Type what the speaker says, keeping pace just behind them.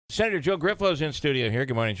Senator Joe Griffo is in studio here.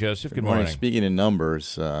 Good morning, Joseph. Good morning. Speaking in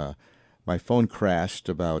numbers, my phone crashed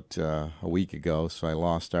about a week ago, so I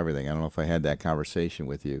lost everything. I don't know if I had that conversation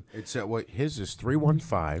with you. It's what his is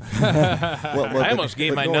 315. I almost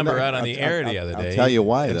gave my number out on the air the other day. I'll tell you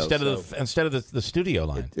why, instead of the studio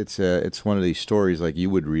line. It's one of these stories like you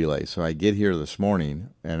would relay. So I get here this morning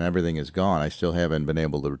and everything is gone. I still haven't been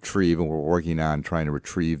able to retrieve, and we're working on trying to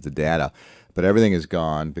retrieve the data. But everything is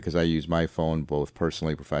gone because I use my phone both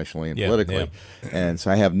personally, professionally, and politically. Yeah. And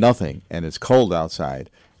so I have nothing, and it's cold outside.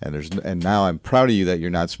 And now I'm proud of you that you're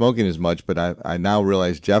not smoking as much, but I now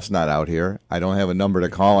realize Jeff's not out here. I don't have a number to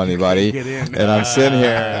call anybody. Get in. And I'm sitting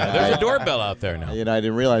here. There's a doorbell out there now. I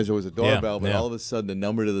didn't realize there was a doorbell, but all of a sudden the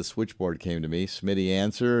number to the switchboard came to me. Smitty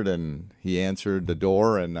answered, and he answered the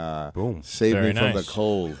door and boom, saved me from the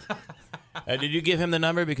cold. Did you give him the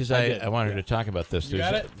number? Because I wanted to talk about this. There's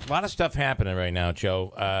a lot of stuff happening right now,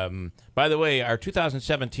 Joe. By the way, our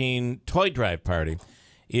 2017 Toy Drive Party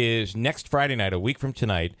is next Friday night, a week from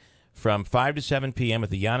tonight, from 5 to 7 p.m. at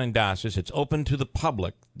the Yanandasas. It's open to the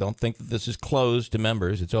public. Don't think that this is closed to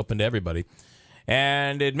members. It's open to everybody.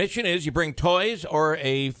 And admission is you bring toys or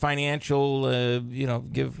a financial,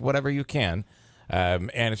 give whatever you can. And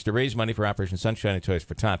it's to raise money for Operation Sunshine and Toys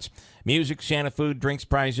for Tots. Music, Santa food, drinks,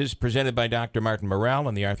 prizes, presented by Dr. Martin Morrell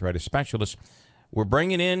and the arthritis specialist. We're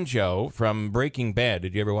bringing in, Joe, from Breaking Bad.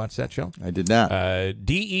 Did you ever watch that show? I did not.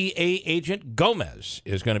 DEA agent Gomez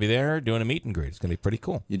is going to be there doing a meet and greet. It's going to be pretty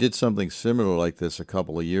cool. You did something similar like this a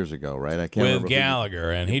couple of years ago, right? I can't remember. With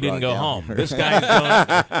Gallagher, and he didn't go home. This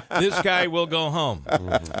guy will go home.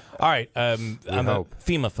 Mm-hmm. All right, on the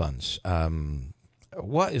FEMA funds,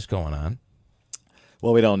 what is going on?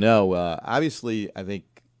 Well, we don't know. Obviously, I think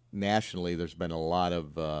nationally there's been a lot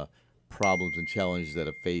of problems and challenges that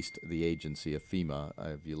have faced the agency of FEMA.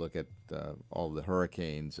 If you look at all the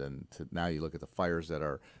hurricanes, and now you look at the fires that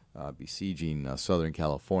are besieging Southern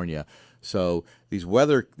California. So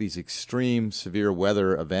these extreme severe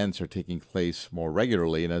weather events are taking place more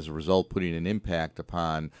regularly, and as a result putting an impact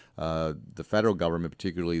upon the federal government,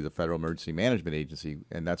 particularly the Federal Emergency Management Agency,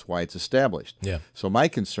 and that's why it's established. Yeah. So my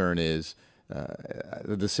concern is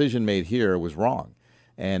the decision made here was wrong.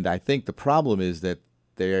 And I think the problem is that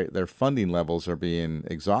their funding levels are being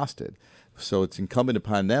exhausted. So it's incumbent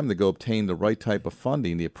upon them to go obtain the right type of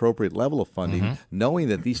funding, the appropriate level of funding, knowing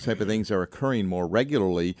that these type of things are occurring more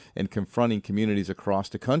regularly and confronting communities across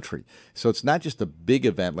the country. So it's not just a big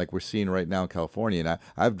event like we're seeing right now in California. And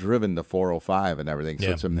I've driven the 405 and everything,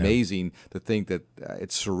 so it's amazing to think that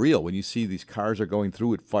it's surreal when you see these cars are going through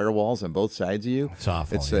with firewalls on both sides of you. It's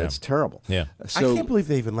awful. It's terrible. Yeah. So, I can't believe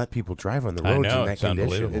they even let people drive on the roads in that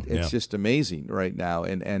condition. It's just amazing right now.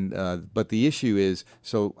 But the issue is,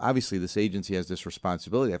 so obviously this agency has this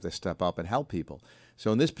responsibility. They have to step up and help people.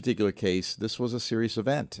 So in this particular case, this was a serious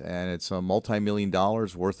event, and it's a multi-million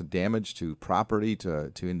dollars worth of damage to property,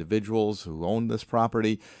 to individuals who own this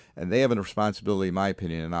property, and they have a responsibility, in my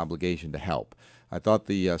opinion, an obligation to help. I thought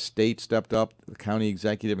the state stepped up, the county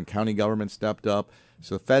executive and county government stepped up,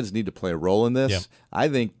 so the feds need to play a role in this. Yep. I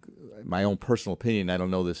think, my own personal opinion, I don't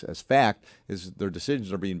know this as fact, is their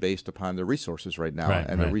decisions are being based upon their resources right now,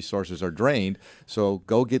 and the resources are drained. So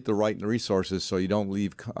go get the right resources so you don't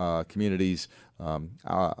leave communities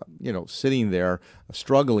sitting there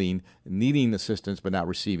struggling, needing assistance but not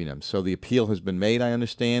receiving them. So the appeal has been made, I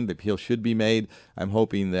understand. The appeal should be made. I'm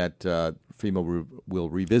hoping that FEMA will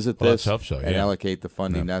revisit this and allocate the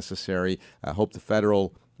funding necessary. I hope the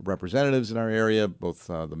federal representatives in our area, both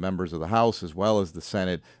the members of the House as well as the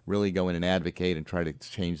Senate, really go in and advocate and try to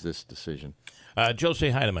change this decision. Joe, say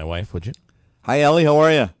hi to my wife, would you? Hi, Ellie. How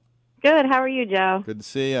are you? Good. How are you, Joe? Good to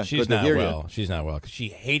see you. She's Good to not hear well. you. She's not well because she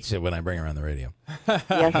hates it when I bring her on the radio.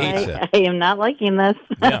 Yes, I am not liking this.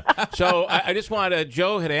 Yeah. So I just wanted.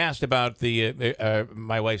 Joe had asked about the.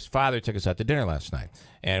 My wife's father took us out to dinner last night,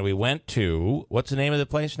 and we went to, what's the name of the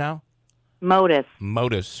place now?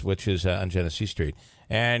 Modus, which is on Genesee Street.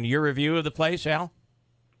 And your review of the place, Al?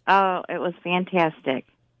 Oh, it was fantastic.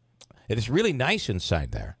 It is really nice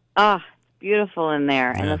inside there. Oh, beautiful in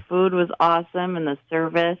there. And the food was awesome, and the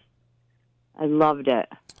service. I loved it.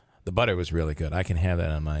 The butter was really good. I can have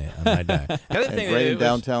that on my diet. The other thing, right in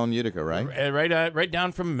downtown Utica, right? Right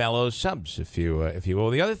down from Mello's Subs, if you will.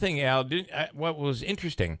 The other thing, Al, what was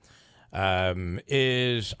interesting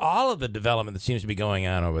is all of the development that seems to be going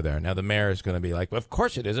on over there. Now the mayor is going to be like, well, of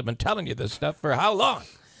course it is. I've been telling you this stuff for how long?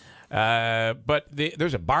 But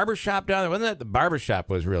there's a barber shop down there. Wasn't that? The barber shop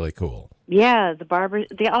was really cool. Yeah,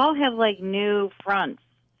 they all have like new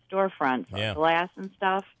storefronts, glass and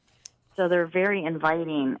stuff. So they're very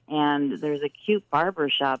inviting, and there's a cute barber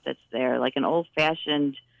shop that's there, like an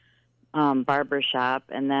old-fashioned barber shop,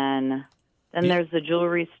 and then there's the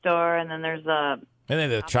jewelry store, and then there's a. And then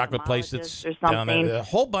the chocolate place that's down there. A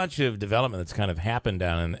whole bunch of development that's kind of happened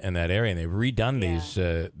down in that area, and they've redone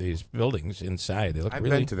these buildings inside. They look I've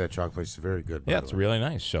really. been to that chocolate place. It's very good. Yeah, it's really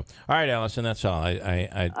nice. So, all right, Allison, that's all.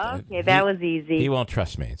 Okay, that was easy. He won't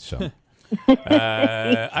trust me, so.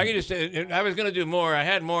 I can just. I was going to do more. I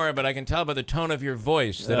had more, but I can tell by the tone of your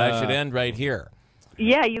voice that I should end right here.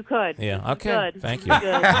 Yeah, you could. Yeah. Okay. Good. Thank you.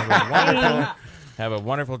 Good. Have a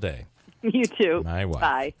wonderful day. You too. My wife.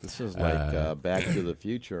 Bye. This is like Back to the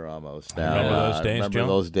Future almost. Remember those days, remember Joe?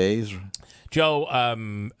 those days? Joe,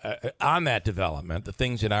 on that development, the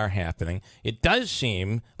things that are happening, it does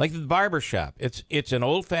seem like the barbershop. It's an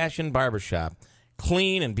old-fashioned barbershop,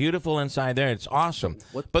 clean and beautiful inside there. It's awesome.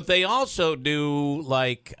 But they also do,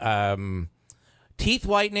 like, teeth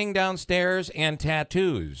whitening downstairs and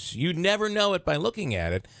tattoos. You never know it by looking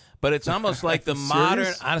at it. But it's almost like the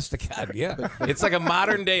modern, honest to God, yeah. It's like a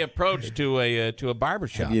modern day approach to a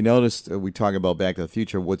barbershop. Have you noticed we talk about Back to the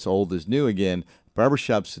Future? What's old is new again.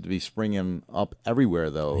 Barbershops to be springing up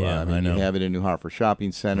everywhere, though. Yeah, I know. You have it in New Hartford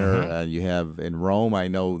Shopping Center. You have in Rome. I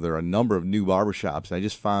know there are a number of new barbershops. I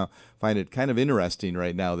just find it kind of interesting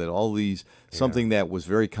right now that all these something that was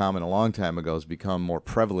very common a long time ago has become more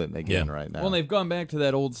prevalent again right now. Well, they've gone back to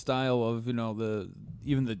that old style of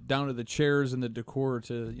even down to the chairs and the decor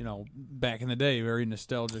to back in the day, very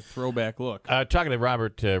nostalgic throwback look. Talking to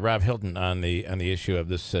Rob Hilton on the issue of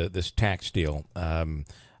this tax deal.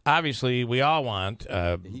 Obviously, we all want.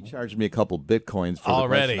 He charged me a couple Bitcoins for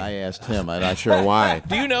already. The question I asked him. I'm not sure why.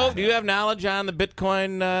 Do you have knowledge on the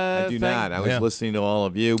Bitcoin I do thing? not. I was listening to all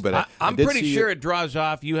of you, but I'm pretty sure it draws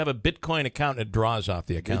off. You have a Bitcoin account, and it draws off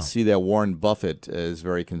the account. I did see that Warren Buffett is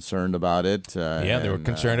very concerned about it. They were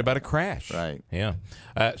concerned about a crash. Right. Yeah.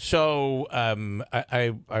 So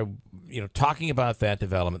I talking about that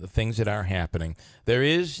development, the things that are happening,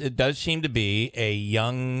 it does seem to be a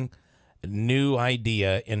young, new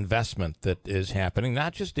idea investment that is happening,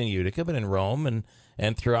 not just in Utica, but in Rome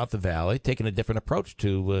and throughout the valley, taking a different approach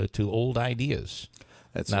to old ideas.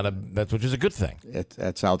 Which is a good thing.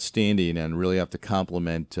 That's outstanding, and really have to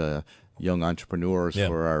compliment young entrepreneurs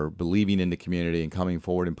for our believing in the community and coming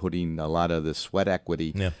forward and putting a lot of the sweat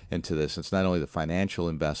equity into this. It's not only the financial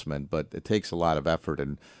investment, but it takes a lot of effort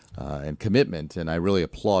and commitment. And I really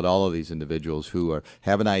applaud all of these individuals who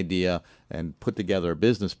have an idea and put together a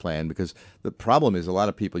business plan, because the problem is a lot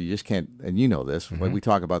of people, you just can't, and you know this, we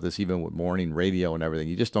talk about this even with morning radio and everything,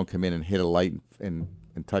 you just don't come in and hit a light and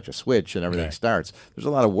touch a switch and everything starts. There's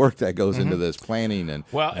a lot of work that goes into this planning and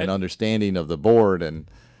understanding of the board and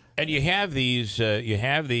you have these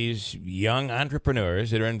young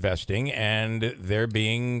entrepreneurs that are investing, and they're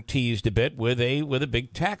being teased a bit with a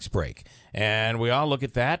big tax break, and we all look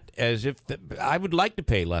at that as if I would like to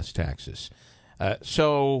pay less taxes.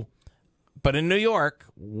 But in New York,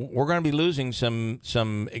 we're going to be losing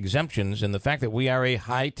some exemptions, and the fact that we are a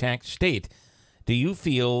high tax state. Do you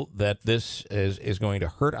feel that this is going to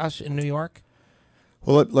hurt us in New York?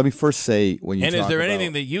 Well, let me first say when you. And is there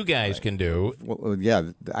anything that you guys can do? Well,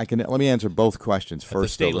 I can. Let me answer both questions first. At the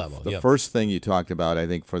state level, the first thing you talked about, I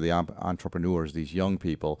think, for the entrepreneurs, these young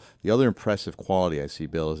people, the other impressive quality I see,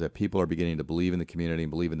 Bill, is that people are beginning to believe in the community and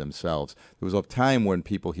believe in themselves. There was a time when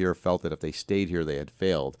people here felt that if they stayed here, they had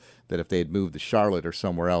failed. That if they had moved to Charlotte or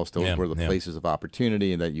somewhere else, those were the places of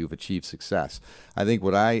opportunity, and that you've achieved success. I think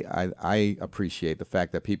what I appreciate the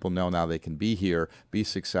fact that people know now they can be here, be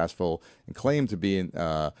successful, and claim to be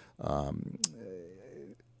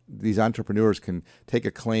these entrepreneurs can take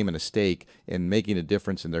a claim and a stake in making a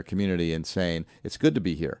difference in their community and saying, it's good to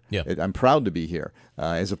be here. I'm proud to be here,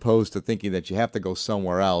 as opposed to thinking that you have to go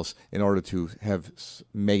somewhere else in order to have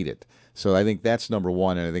made it. So I think that's number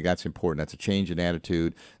one, and I think that's important. That's a change in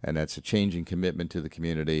attitude, and that's a change in commitment to the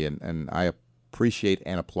community, and I appreciate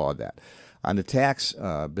and applaud that. On the tax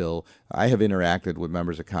bill, I have interacted with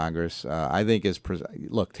members of Congress. I think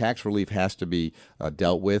tax relief has to be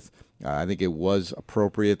dealt with. I think it was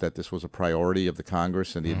appropriate that this was a priority of the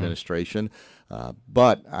Congress and the administration,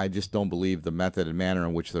 but I just don't believe the method and manner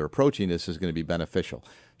in which they're approaching this is going to be beneficial.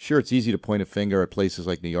 Sure, it's easy to point a finger at places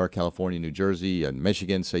like New York, California, New Jersey, and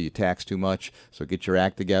Michigan, say you tax too much, so get your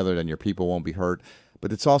act together, then your people won't be hurt.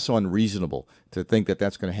 But it's also unreasonable to think that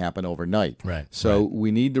that's going to happen overnight. Right. So we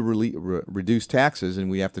need to reduce taxes, and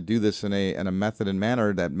we have to do this in a method and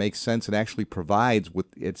manner that makes sense and actually provides what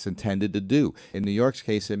it's intended to do. In New York's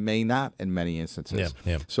case, it may not in many instances.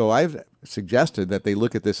 Yeah. So I've suggested that they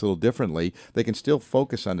look at this a little differently. They can still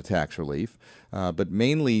focus on the tax relief, but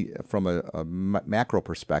mainly from a macro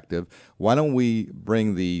perspective, why don't we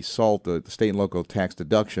bring the SALT, the state and local tax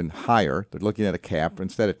deduction, higher? They're looking at a cap.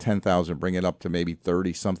 Instead of 10,000, bring it up to maybe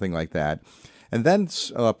 30, something like that. And then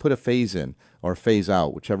put a phase in or phase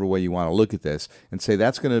out, whichever way you want to look at this, and say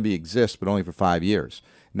that's going to exist, but only for 5 years.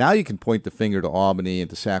 Now you can point the finger to Albany and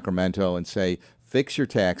to Sacramento and say, fix your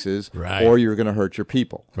taxes, or you're going to hurt your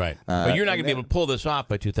people. Right. But you're not going to be able to pull this off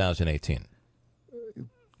by 2018.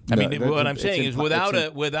 I mean, what I'm saying is without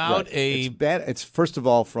a bad. It's first of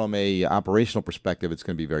all, from a operational perspective, it's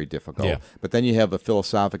going to be very difficult. Yeah. But then you have a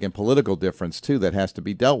philosophic and political difference too that has to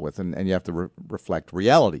be dealt with, and you have to reflect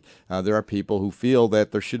reality. There are people who feel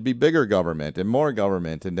that there should be bigger government and more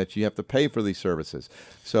government, and that you have to pay for these services.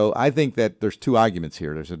 So I think that there's two arguments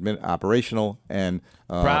here. There's operational and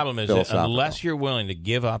problem is that unless you're willing to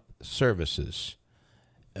give up services,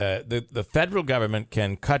 the federal government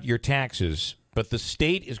can cut your taxes, but the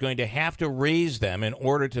state is going to have to raise them in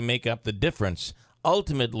order to make up the difference.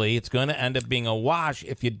 Ultimately, it's going to end up being a wash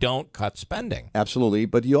if you don't cut spending. Absolutely,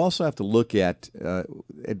 but you also have to look at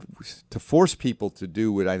to force people to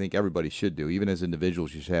do what I think everybody should do. Even as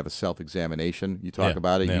individuals, you should have a self-examination. You talk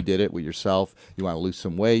about it. You did it with yourself. You want to lose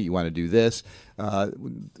some weight. You want to do this.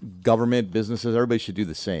 Government, businesses, everybody should do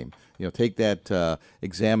the same. Take that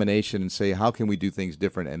examination and say, how can we do things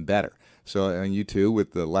different and better? So, and you too,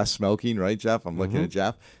 with the less smoking, right, Jeff? I'm looking at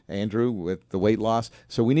Jeff. Andrew, with the weight loss.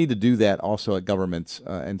 So we need to do that also at governments.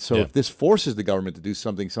 And so if this forces the government to do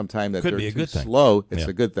something sometime that they're too slow, it's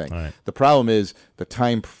a good thing. Right. The problem is the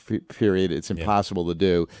time period, it's impossible to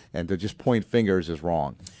do. And to just point fingers is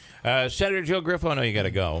wrong. Senator Joe Griffo, I know you got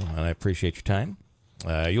to go, and I appreciate your time.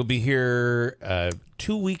 You'll be here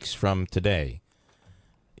 2 weeks from today.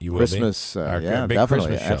 You will Christmas, be. Yeah, big definitely,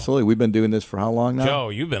 Christmas show. Absolutely. We've been doing this for how long now? Joe,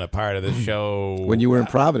 you've been a part of this show. When you were in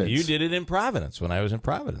Providence. You did it in Providence when I was in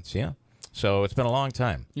Providence, yeah. So it's been a long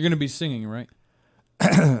time. You're going to be singing, right?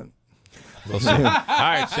 We'll see. All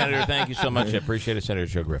right, Senator, thank you so much. I appreciate it, Senator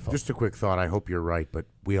Joe Griffo. Just a quick thought. I hope you're right, but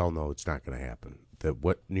we all know it's not going to happen. That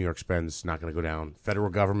what New York spends is not going to go down. Federal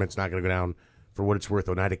government's not going to go down. For what it's worth,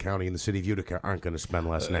 Oneida County and the city of Utica aren't going to spend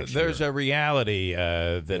less next year. There's a reality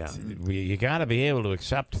that you got to be able to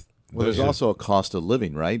accept. Well, there's also a cost of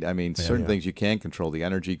living, right? I mean, certain things you can control, the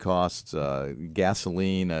energy costs,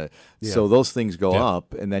 gasoline. So those things go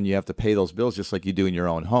up, and then you have to pay those bills just like you do in your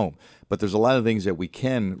own home. But there's a lot of things that we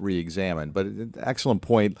can re-examine. But excellent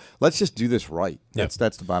point. Let's just do this right. That's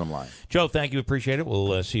the bottom line. Joe, thank you. Appreciate it.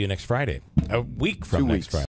 We'll see you next Friday. A week from next Friday.